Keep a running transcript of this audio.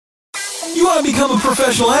You want to become a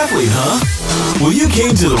professional athlete, huh? Well, you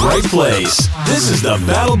came to the right place. This is the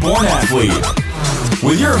Battleborn Athlete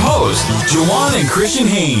with your hosts, Jawan and Christian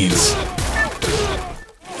Haynes.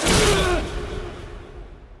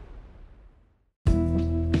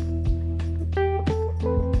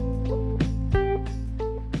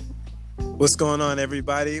 What's going on,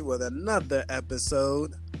 everybody? With another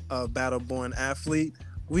episode of Battleborn Athlete.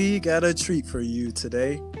 We got a treat for you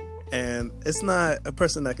today. And it's not a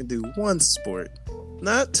person that can do one sport,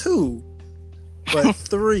 not two, but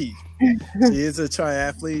three. She is a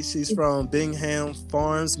triathlete. She's from Bingham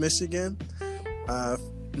Farms, Michigan.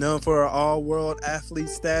 Known for her all-world athlete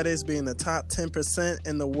status, being the top 10%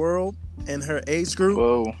 in the world in her age group.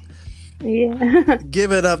 Whoa. Yeah.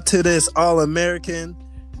 Give it up to this All-American,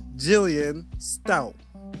 Gillian Staudt.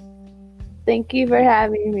 Thank you for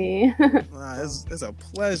having me. It's a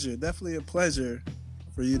pleasure, definitely a pleasure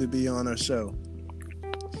for you to be on our show.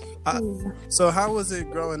 So how was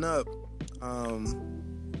it growing up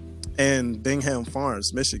in Bingham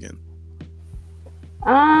Farms, Michigan?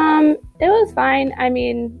 It was fine. I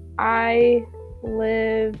mean, I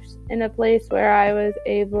lived in a place where I was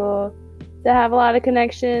able to have a lot of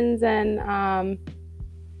connections, and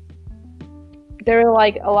there were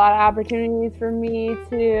like a lot of opportunities for me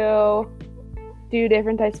to do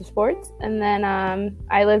different types of sports. And then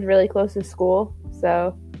I lived really close to school,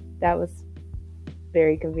 so that was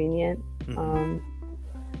very convenient.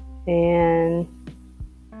 And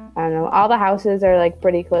I don't know, all the houses are like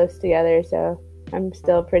pretty close together, so I'm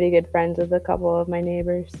still pretty good friends with a couple of my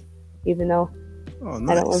neighbors, even though nice.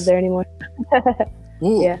 I don't live there anymore.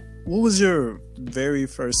 Yeah. What was your very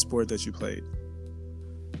first sport that you played?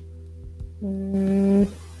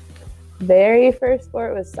 Very first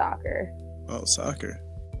sport was soccer. Oh, soccer.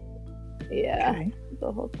 Yeah, okay. It's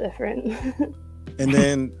a whole different. And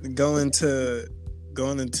then going into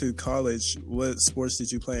college, what sports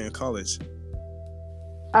did you play in college?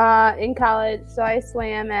 In college, so I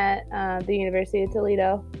swam at the University of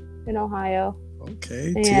Toledo in Ohio.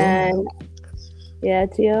 Okay, and yeah,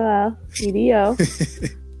 TOL, EDO.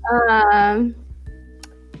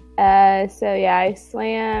 So yeah, I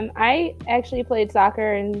swam. I actually played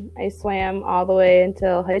soccer and I swam all the way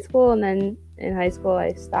until high school, and then in high school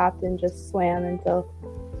I stopped and just swam until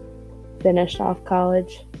finished off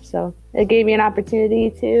college. So it gave me an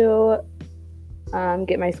opportunity to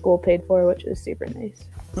get my school paid for, which was super nice.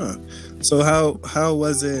 Huh. So how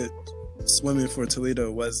was it swimming for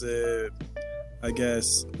Toledo? Was it, I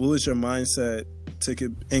guess, what was your mindset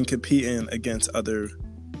in competing against other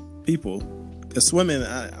people? Because swimming,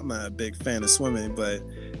 I'm not a big fan of swimming, but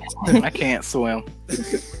I can't swim.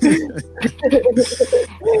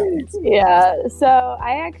 Yeah, so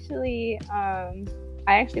I actually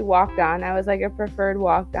walked on. I was like a preferred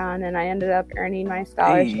walked on, and I ended up earning my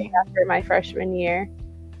scholarship after my freshman year.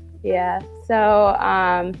 Yeah, so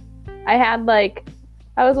I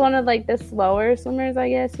was one of like the slower swimmers, I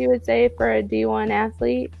guess you would say, for a D1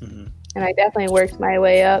 athlete. Mm-hmm. And I definitely worked my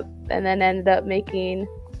way up, and then ended up making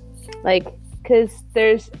because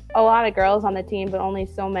there's a lot of girls on the team, but only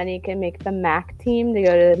so many can make the MAC team to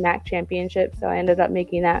go to the MAC championship. So I ended up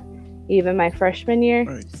making that even my freshman year.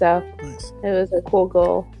 Right. So nice. It was a cool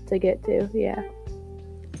goal to get to. Yeah.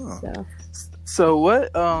 Oh. So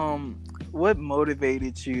what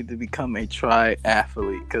motivated you to become a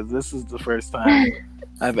triathlete? Because this is the first time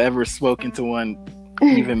I've ever spoken to one,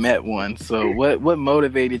 even met one. So what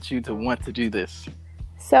motivated you to want to do this?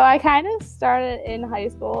 So I kind of started in high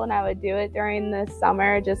school, and I would do it during the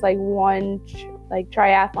summer, just like one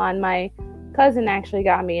triathlon. My cousin actually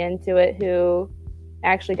got me into it, who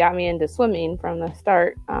actually got me into swimming from the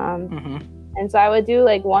start. And so I would do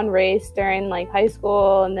like one race during like high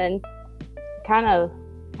school, and then kind of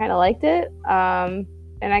liked it. And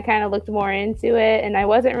I kind of looked more into it, and I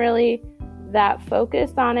wasn't really that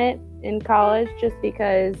focused on it in college just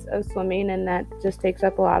because of swimming, and that just takes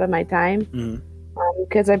up a lot of my time. Mm-hmm.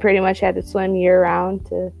 Because I pretty much had to swim year round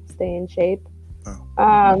to stay in shape.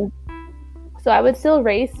 Oh. So I would still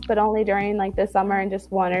race, but only during like the summer, and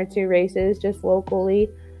just one or two races just locally.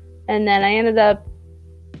 And then I ended up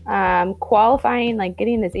qualifying, like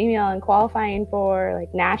getting this email and qualifying for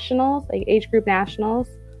like nationals, like age group nationals.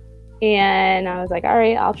 And I was like, all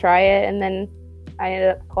right, I'll try it. And then I ended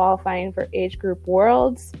up qualifying for age group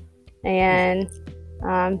worlds. And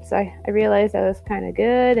so I realized I was kind of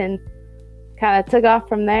good, and kind of took off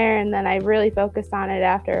from there. And then I really focused on it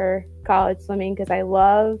after college swimming, because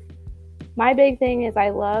my big thing is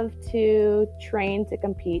I love to train to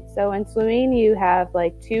compete. So in swimming, you have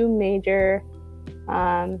like two major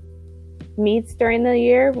meets during the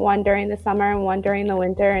year, one during the summer and one during the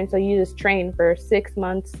winter. And so you just train for 6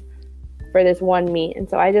 months for this one meet. And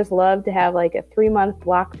so I just love to have like a 3-month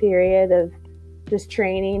block period of just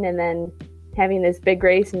training and then having this big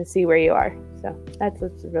race and see where you are. So that's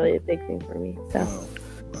what's really a big thing for me. So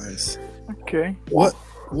nice. Okay. What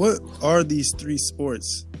are these 3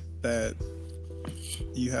 sports that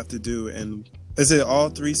you have to do, and is it all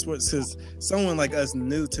 3 sports? Because someone like us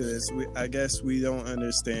new to this, I guess we don't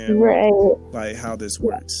understand like how this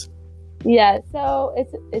works. Yeah, so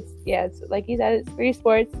it's like you said, it's 3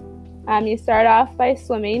 sports. You start off by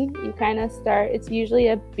swimming. You kind of start, it's usually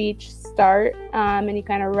a beach start, and you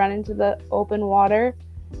kind of run into the open water,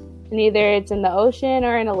 and either it's in the ocean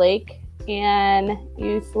or in a lake, and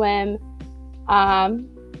you swim,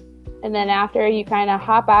 and then after you kind of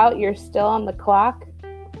hop out, you're still on the clock,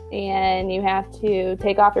 and you have to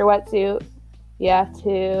take off your wetsuit, you have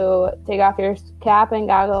to take off your cap and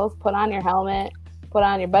goggles, put on your helmet, put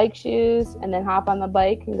on your bike shoes, and then hop on the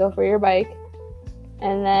bike and go for your bike.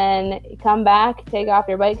 And then you come back, take off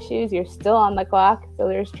your bike shoes, you're still on the clock, so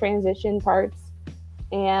there's transition parts.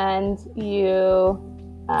 And you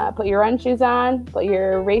put your run shoes on, put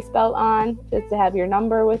your race belt on, just to have your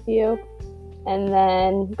number with you, and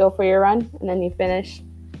then go for your run, and then you finish.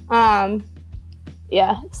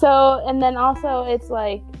 So, and then also it's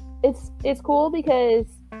like, it's cool because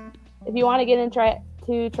if you want to get into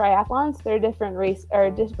triathlons, there are different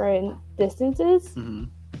different distances. Mm-hmm.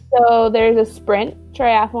 So there's a sprint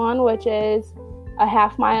triathlon, which is a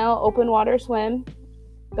half-mile open water swim,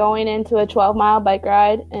 going into a 12-mile bike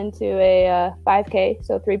ride, into a 5K,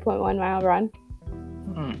 so 3.1-mile run.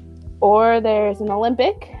 Mm. Or there's an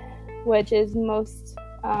Olympic, which is most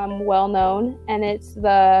well-known, and it's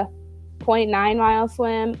the 0.9-mile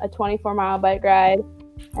swim, a 24-mile bike ride,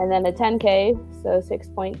 and then a 10K, so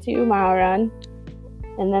 6.2-mile run.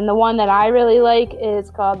 And then the one that I really like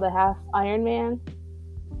is called the Half Ironman,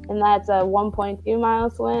 and that's a 1.2-mile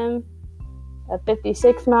swim, a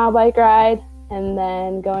 56-mile bike ride, and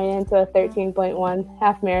then going into a 13.1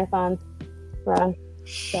 half marathon run.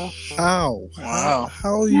 So how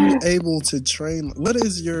are you able to train? What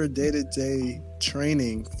is your day-to-day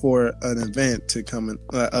training for an event coming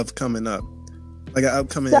up, like an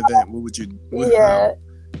upcoming event? What would you do? Yeah.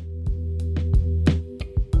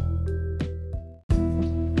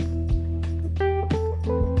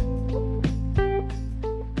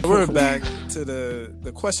 We're back to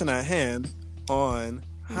the question at hand on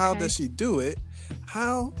how does she do it?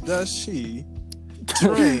 How does she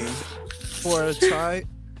train for a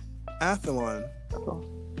triathlon?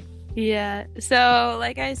 Yeah. So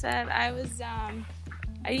like I said, I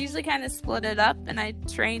usually kind of split it up, and I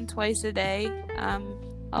train twice a day,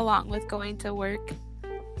 along with going to work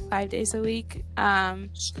 5 days a week. So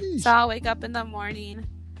I'll wake up in the morning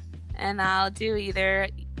and I'll do either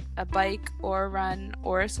a bike or a run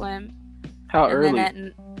or a swim. How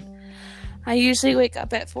early? I usually wake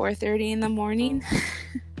up at 4:30 in the morning.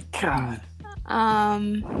 God.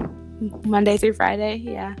 Monday through Friday,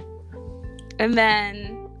 yeah. And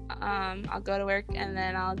then I'll go to work, and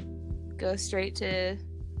then I'll go straight to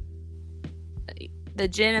the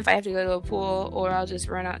gym if I have to go to a pool, or I'll just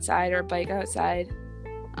run outside or bike outside.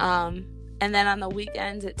 And then on the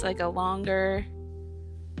weekends, it's like a longer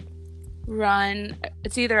run.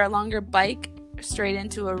 It's either a longer bike straight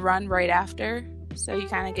into a run right after, so you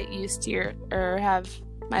kind of get used to have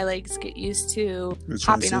my legs get used to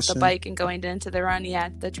hopping off the bike and going into the run. Yeah,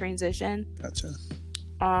 the transition. Gotcha.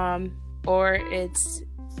 Or it's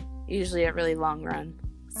usually a really long run.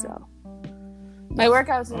 So my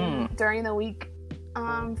workouts during the week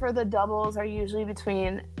for the doubles are usually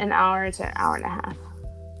between an hour to an hour and a half.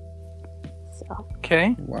 So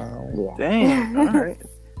okay. Wow. Yeah. Dang. All right.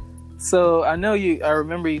 So I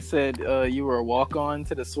remember you said you were a walk-on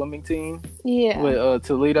to the swimming team. Yeah. With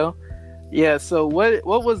Toledo. Yeah. So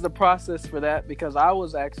what was the process for that? Because I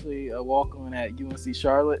was actually a walk-on at UNC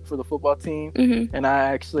Charlotte for the football team, and I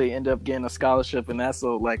actually ended up getting a scholarship, and that's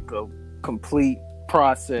a complete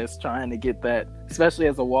process trying to get that, especially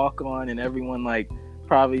as a walk-on, and everyone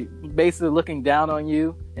probably basically looking down on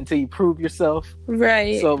you until you prove yourself.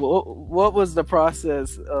 Right. So what was the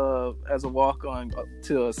process as a walk-on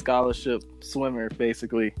to a scholarship swimmer,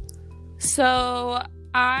 basically? So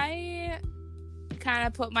I kind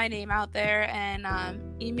of put my name out there and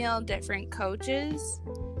emailed different coaches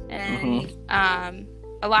and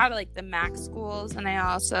a lot of the MAC schools, and I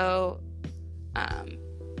also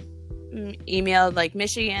emailed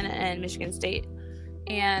Michigan and Michigan State,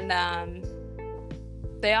 and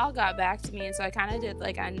they all got back to me. And so I kind of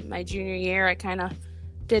did on my junior year, I kind of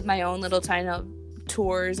did my own little tiny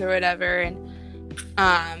tours or whatever, and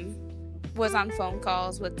was on phone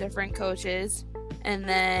calls with different coaches. And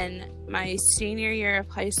then my senior year of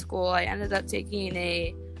high school, I ended up taking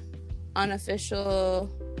a unofficial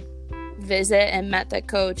visit and met the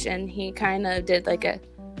coach, and he kind of did like a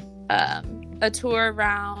tour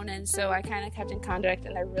around, and so I kind of kept in contact,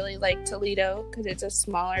 and I really liked Toledo because it's a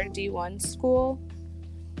smaller D1 school.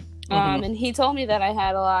 And he told me that I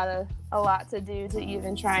had a lot to do to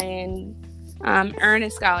even try and earn a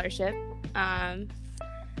scholarship.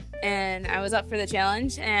 And I was up for the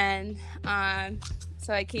challenge, and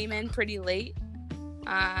so I came in pretty late,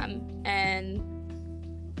 and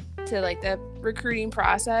to like the recruiting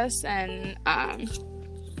process, and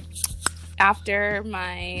after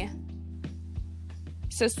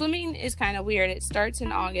so swimming is kind of weird. It starts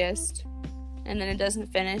in August, and then it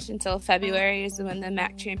doesn't finish until February is when the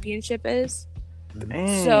MAC championship is.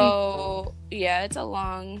 Dang. So yeah, it's a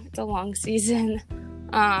long season.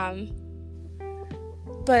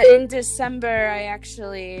 But in December,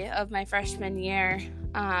 of my freshman year,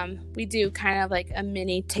 we do kind of like a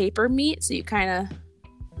mini taper meet. So you kind of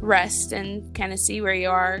rest and kind of see where you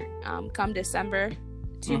are come December,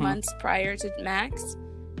 2 months prior to max.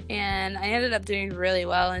 And I ended up doing really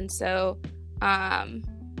well. And so that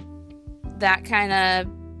kind of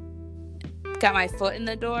got my foot in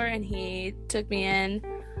the door, and he took me in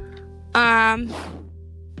right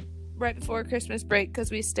before Christmas break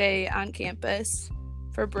because we stay on campus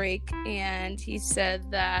for break, and he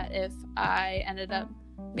said that if I ended up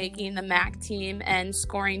making the MAC team and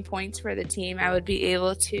scoring points for the team, I would be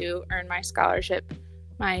able to earn my scholarship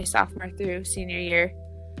my sophomore through senior year.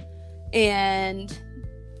 And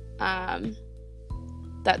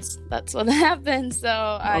that's what happened. So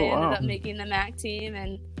I ended up making the MAC team,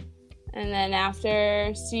 and then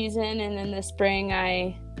after season and in the spring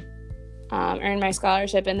I earned my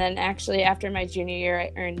scholarship, and then actually after my junior year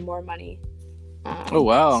I earned more money. Oh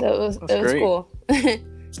wow! So it was cool.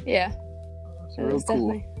 Yeah, That's real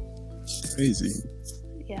cool. Crazy.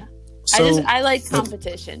 Yeah. So, I like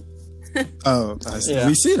competition. Oh, Yeah.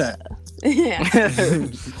 We see that. Yeah.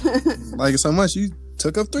 Like so much, you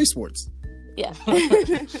took up 3 sports. Yeah.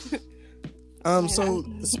 So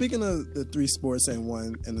speaking of the 3 sports and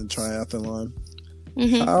 1 in the triathlon,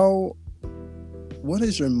 what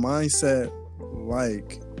is your mindset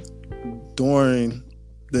like during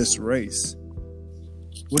this race?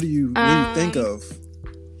 What do you think of?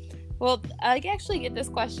 Well, I actually get this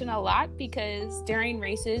question a lot because during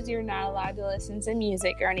races, you're not allowed to listen to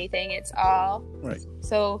music or anything. It's all Right.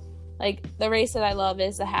 So, like, the race that I love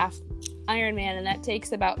is the half Ironman, and that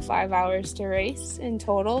takes about 5 hours to race in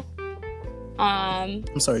total. I'm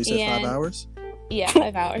sorry, you said 5 hours? Yeah,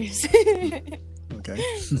 5 hours. Okay.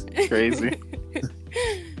 Crazy.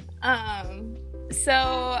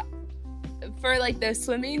 So for like the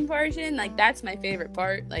swimming portion, like that's my favorite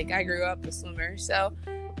part. Like I grew up a swimmer, so,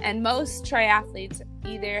 and most triathletes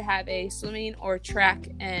either have a swimming or track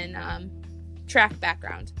and track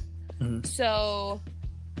background. So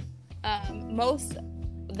most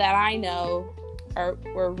that I know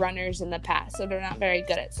were runners in the past, so they're not very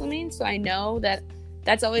good at swimming. So I know that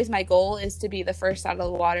that's always my goal, is to be the first out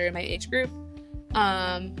of the water in my age group.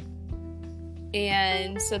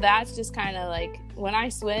 And so that's just kind of like when I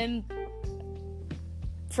swim,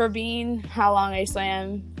 for being how long I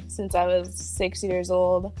swam since I was 6 years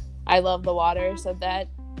old, I love the water. So that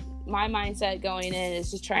my mindset going in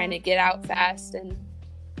is just trying to get out fast and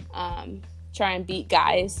try and beat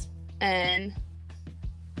guys and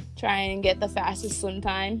try and get the fastest swim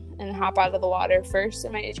time and hop out of the water first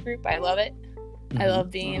in my age group. I love it. I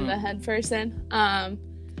love being the head person.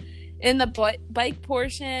 In the bike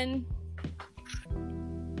portion,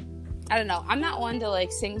 I don't know. I'm not one to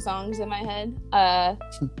like sing songs in my head. I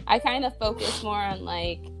kind of focus more on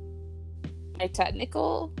like my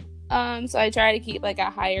technical. So I try to keep like a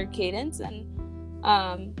higher cadence, and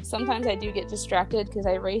sometimes I do get distracted because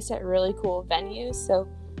I race at really cool venues. So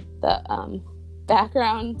the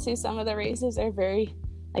background to some of the races are very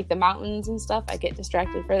like the mountains and stuff. I get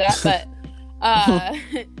distracted for that,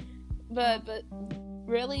 but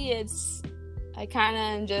really it's I kind of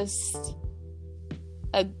am just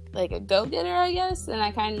a go-getter, I guess, and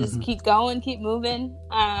I kind of just keep going, keep moving,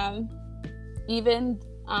 even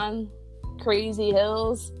on crazy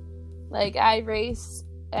hills. Like I raced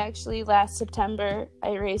actually last September,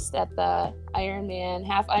 I raced at the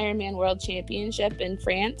half Ironman World Championship in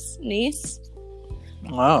France, Nice.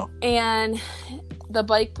 Wow. And the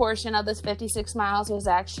bike portion of this 56 miles was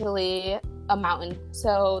actually a mountain.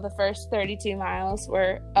 So the first 32 miles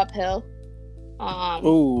were uphill.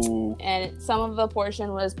 And some of the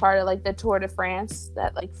portion was part of like the Tour de France,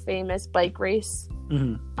 that like famous bike race.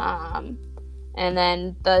 And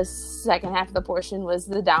then the second half of the portion was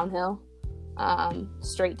the downhill.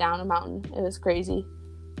 straight down a mountain. It was crazy.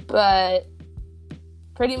 But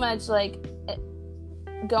pretty much like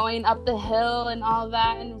going up the hill and all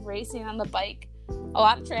that and racing on the bike, a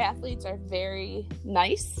lot of triathletes are very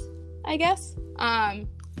nice, I guess.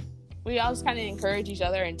 We all just kind of encourage each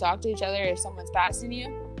other and talk to each other if someone's passing you.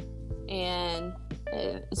 And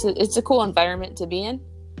it's a cool environment to be in.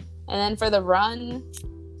 And then for the run,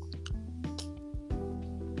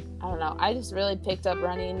 I don't know. I just really picked up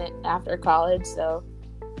running after college, so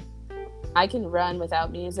I can run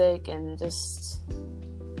without music and just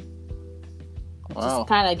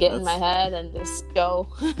kind of get in my head and just go.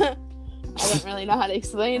 I don't really know how to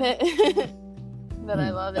explain it, but I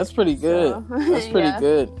love it. That's pretty good. So, That's pretty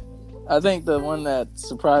good. I think the one that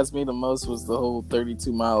surprised me the most was the whole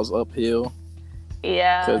 32 miles uphill.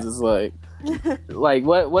 Yeah. Because it's like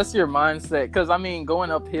what's your mindset? Because I mean,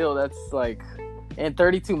 going uphill, that's like, and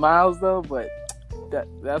 32 miles though, but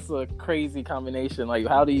that's a crazy combination. Like,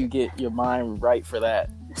 how do you get your mind right for that?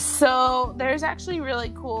 So there's actually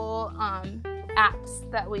really cool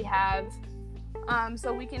apps that we have.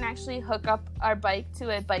 So we can actually hook up our bike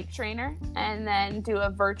to a bike trainer and then do a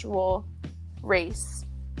virtual race.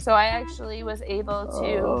 So I actually was able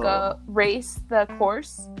to go race the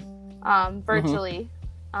course virtually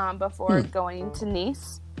before going to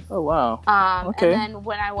Nice. Oh, wow. Okay. And then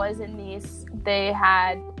when I was in Nice, they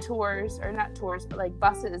had tours, or not tours, but like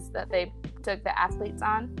buses that they took the athletes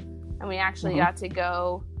on. And we actually got to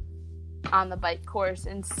go on the bike course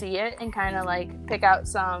and see it and kind of like pick out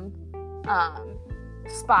some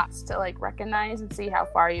spots to like recognize and see how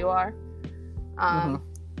far you are.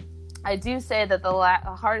 I do say that the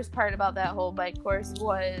hardest part about that whole bike course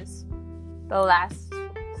was the last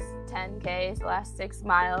 10Ks, the last 6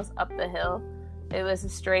 miles up the hill. It was a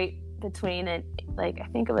straight between it, like I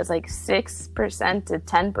think it was like 6% to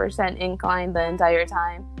 10% incline the entire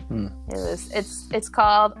time. It's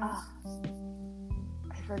called I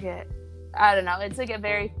forget. I don't know. It's like a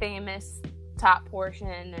very famous top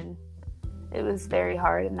portion, and it was very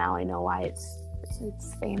hard. And now I know why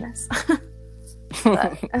it's famous.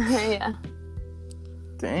 But, yeah.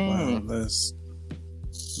 Dang. Wow,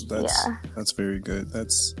 that's very good.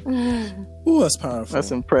 That's that's powerful.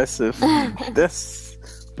 That's impressive. That's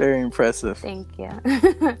very impressive. Thank you.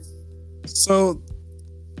 So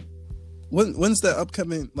when's the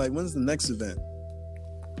upcoming, like, when's the next event?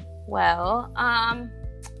 Well,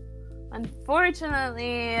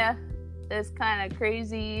 unfortunately, this kind of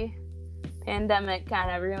crazy pandemic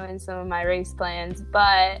kind of ruined some of my race plans,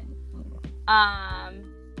 but I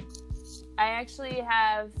actually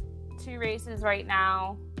have 2 races right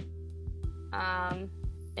now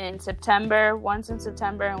in September. One's in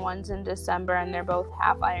September and one's in December, and they're both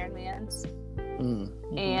half Ironmans.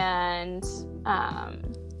 And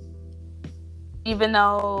even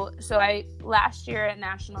though, last year at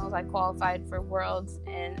Nationals, I qualified for Worlds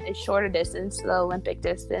in a shorter distance, the Olympic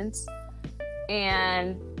distance,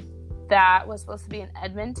 and that was supposed to be in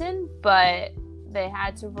Edmonton, but they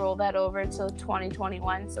had to roll that over till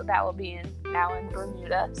 2021, so that will be now in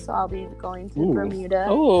Bermuda. So I'll be going to Bermuda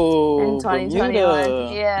in 2021.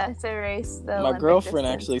 Bermuda. Yeah, to race the My Olympic girlfriend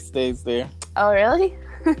distance. actually stays there. Oh, really?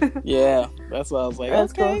 Yeah, that's why I was like,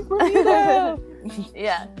 That's okay, cool. Bermuda.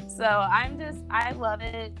 Yeah, so I love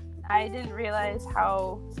it. I didn't realize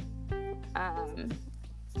how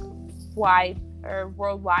wide or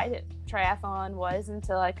worldwide triathlon was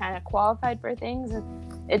until I kind of qualified for things, and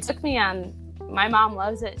it took me on. My mom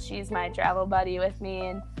loves it. She's my travel buddy with me,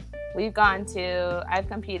 and I've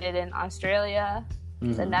competed in Australia,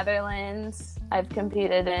 the Netherlands. I've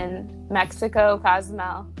competed in Mexico,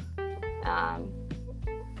 Cozumel,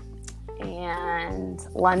 and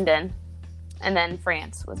London, and then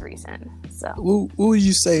France was recent. So, What would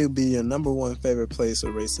you say would be your number one favorite place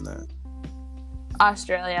of racing at?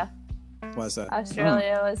 Australia. Why is that?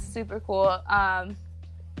 Australia was super cool.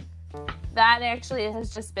 That actually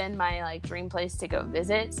has just been my like dream place to go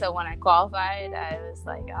visit. So when I qualified, I was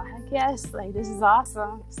like, oh heck yes, like this is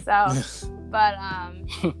awesome. So, but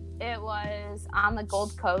it was on the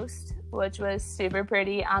Gold Coast, which was super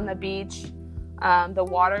pretty on the beach. The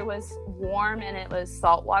water was warm and it was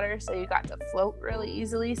salt water, so you got to float really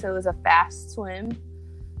easily. So it was a fast swim.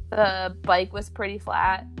 The bike was pretty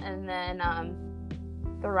flat, and then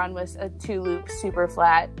the run was a 2-loop super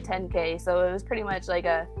flat 10K. So it was pretty much like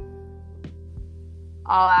a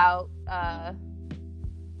all-out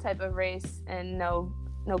type of race, and no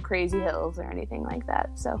crazy hills or anything like that.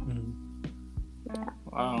 So, yeah.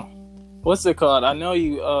 Wow. What's it called? I know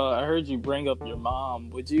you. I heard you bring up your mom.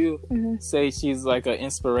 Would you say she's like an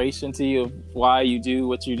inspiration to you of why you do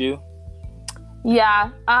what you do? Yeah,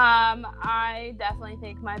 I definitely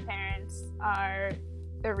think my parents are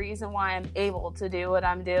the reason why I'm able to do what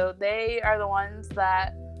I'm doing. They are the ones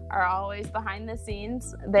that are always behind the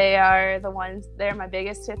scenes. They're my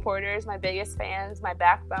biggest supporters, my biggest fans, my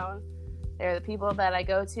backbone. They're the people that I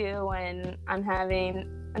go to when I'm having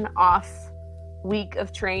an off week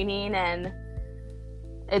of training, and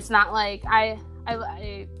it's not like I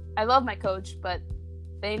love my coach, but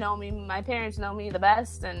they know me. My parents know me the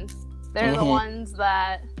best, and they're the ones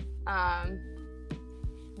that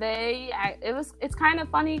it's kind of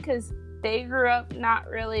funny because they grew up not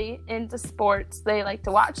really into sports. They like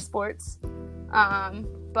to watch sports,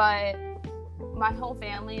 but my whole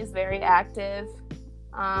family is very active.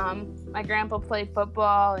 My grandpa played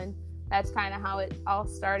football, and that's kind of how it all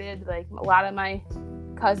started. Like, a lot of my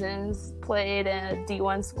cousins played in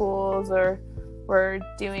D1 schools or were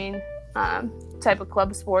doing type of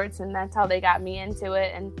club sports, and that's how they got me into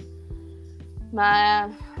it. And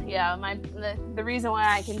the reason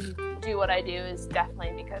why I can do what I do is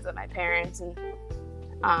definitely because of my parents, and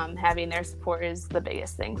having their support is the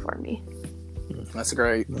biggest thing for me. That's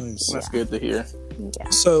great. Nice. That's good to hear. Yeah.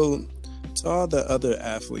 So, to all the other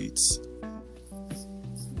athletes,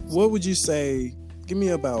 what would you say? Give me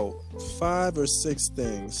about 5 or 6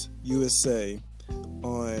 things you would say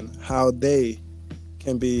on how they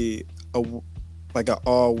can be an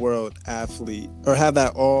all-world athlete, or have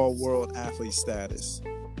that all-world athlete status.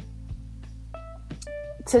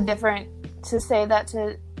 To say that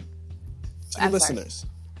to the listeners.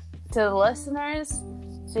 To the listeners,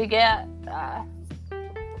 to get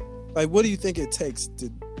like, what do you think it takes to,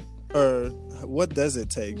 or what does it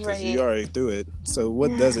take? Because Right. you already through it. So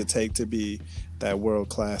what does it take to be that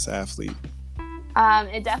world-class athlete?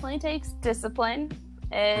 it definitely takes discipline.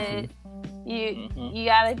 You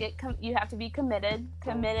gotta you have to be committed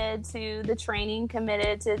to the training,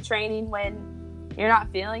 committed to training when you're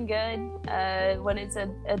not feeling good. When it's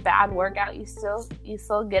a bad workout, you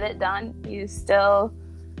still get it done. You still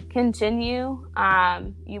continue.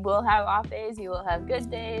 You will have off days, you will have good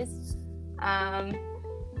days.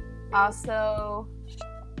 Also,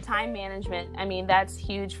 time management. I mean, that's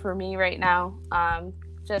huge for me right now.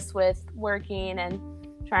 Just with working and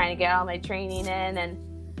trying to get all my training in. And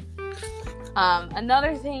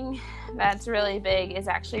another thing that's really big is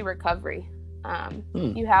actually recovery.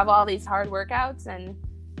 You have all these hard workouts, and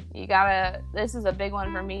this is a big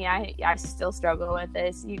one for me. I still struggle with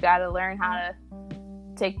this. You gotta learn how to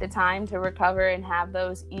take the time to recover and have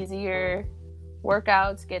those easier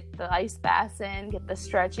workouts, get the ice baths in, get the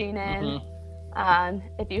stretching in.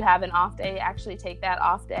 If you have an off day, actually take that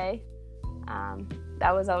off day.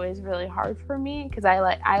 That was always really hard for me because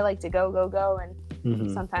I like to go, and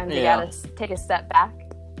sometimes you gotta take a step back.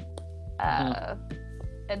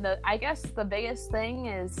 And I guess the biggest thing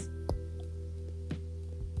is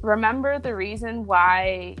remember the reason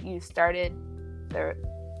why you started the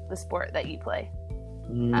sport that you play.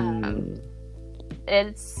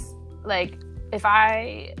 It's like, if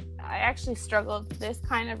I actually struggled this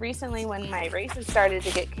kind of recently when my races started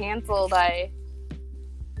to get canceled. I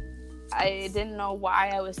didn't know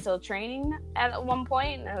why I was still training at one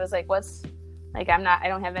point, and I was like, I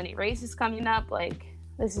don't have any races coming up, like,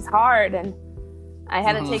 this is hard. And I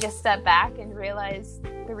had to take a step back and realize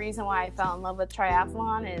the reason why I fell in love with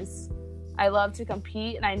triathlon is I love to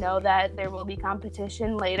compete, and I know that there will be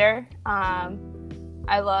competition later.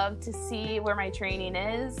 I love to see where my training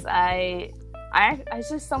is. It's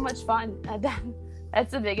just so much fun.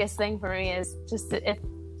 That's the biggest thing for me, is just if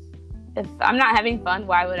I'm not having fun,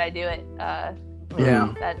 why would I do it? That's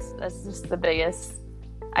just the biggest.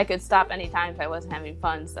 I could stop anytime if I wasn't having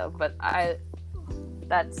fun.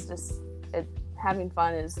 That's just it. Having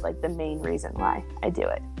fun is like the main reason why I do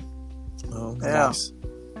it. Oh, nice.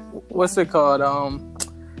 What's it called?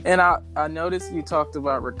 And I noticed you talked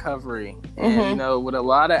about recovery, and with a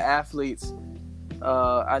lot of athletes,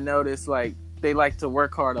 I noticed like they like to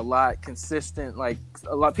work hard a lot, consistent. Like,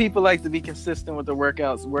 a lot of people like to be consistent with their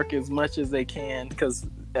workouts, work as much as they can, because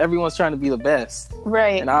everyone's trying to be the best.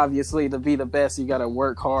 Right. And obviously, to be the best, you got to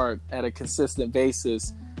work hard at a consistent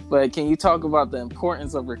basis. But can you talk about the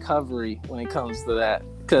importance of recovery when it comes to that?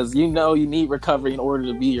 Because you need recovery in order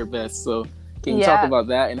to be your best. So can you talk about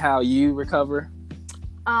that and how you recover?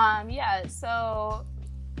 So,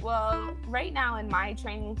 right now in my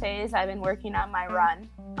training phase, I've been working on my run.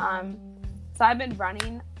 So I've been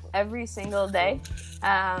running every single day.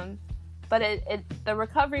 But the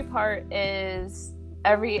recovery part is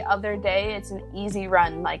every other day. It's an easy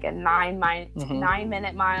run, like a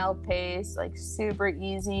 9-minute mile pace, like super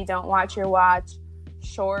easy. Don't watch your watch.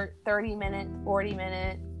 short 30-minute,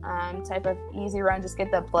 40-minute type of easy run, just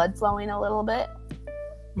get the blood flowing a little bit.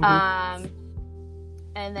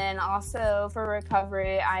 And then also for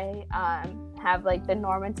recovery, I have like the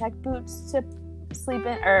Normatec boots to sleep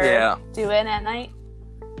in or do in at night,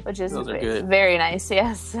 which is very nice.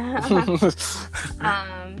 Yes.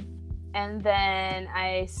 And then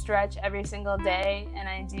I stretch every single day, and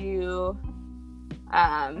I do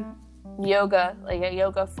yoga, like a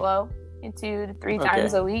yoga flow, 2 to 3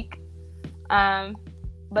 times a week.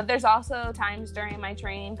 But there's also times during my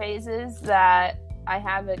training phases that I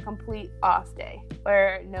have a complete off day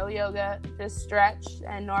where no yoga, just stretch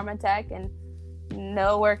and Normatec and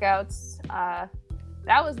no workouts.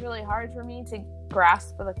 That was really hard for me to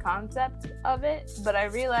grasp the concept of it, but I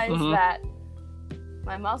realized that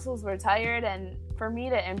my muscles were tired, and for me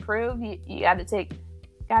to improve, you gotta take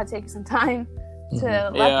some time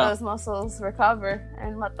to let those muscles recover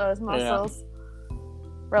and let those muscles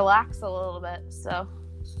relax a little bit. So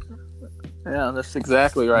yeah, that's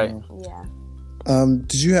exactly right. Yeah.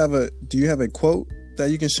 Do you have a quote that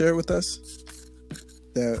you can share with us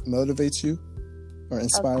that motivates you or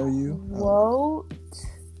inspire you? Quote?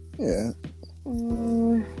 Yeah.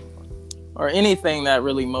 Or anything that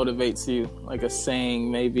really motivates you, like a saying,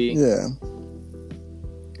 maybe. Yeah.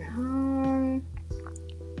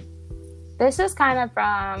 This is kind of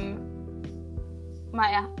from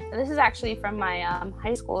this is actually from my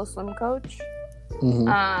high school swim coach.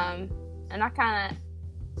 And that kind of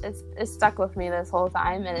it's stuck with me this whole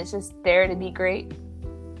time, and it's just dare to be great.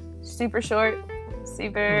 Super short,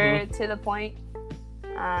 super to the point.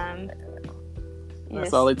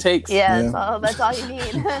 That's all it takes. Yeah, that's all you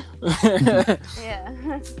need.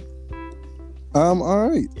 Yeah. All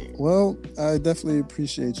right. Well, I definitely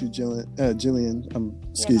appreciate you, Gillian.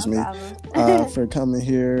 Excuse me, for coming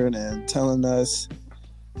here and telling us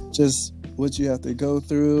just what you have to go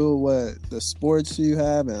through, what the sports you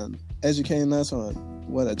have, and educating us on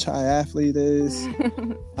what a triathlete is.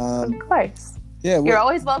 Of course. Yeah, you're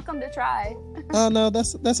always welcome to try. Oh no,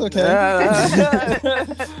 that's okay.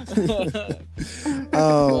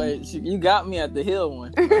 You got me at the hill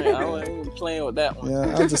one. I wasn't even playing with that one.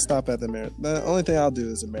 Yeah, I'll just stop at the marathon. The only thing I'll do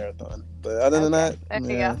is a marathon. But other than that, there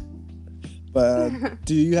you go. But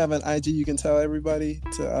do you have an IG you can tell everybody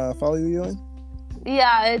to follow you on?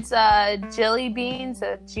 Yeah, it's Gilly Bean,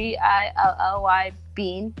 so GILLY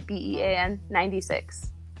Bean, BEAN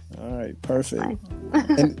 96. All right, perfect.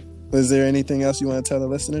 And was there anything else you want to tell the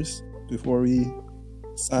listeners before we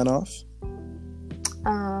sign off?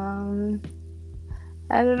 I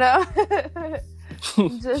don't know.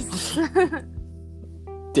 Just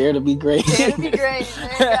dare to be great. Dare to be great.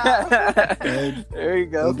 There you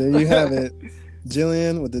go. Well, there you have it.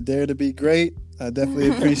 Gillian with the Dare to Be Great. I definitely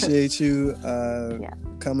appreciate you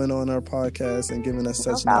coming on our podcast and giving us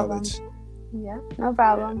such knowledge. Yeah, no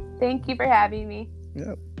problem. Thank you for having me.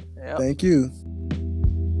 Yep. Thank you.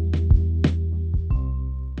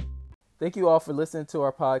 Thank you all for listening to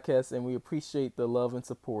our podcast, and we appreciate the love and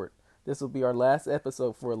support. This will be our last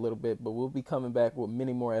episode for a little bit, but we'll be coming back with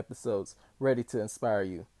many more episodes ready to inspire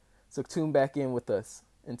you. So tune back in with us.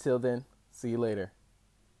 Until then, see you later.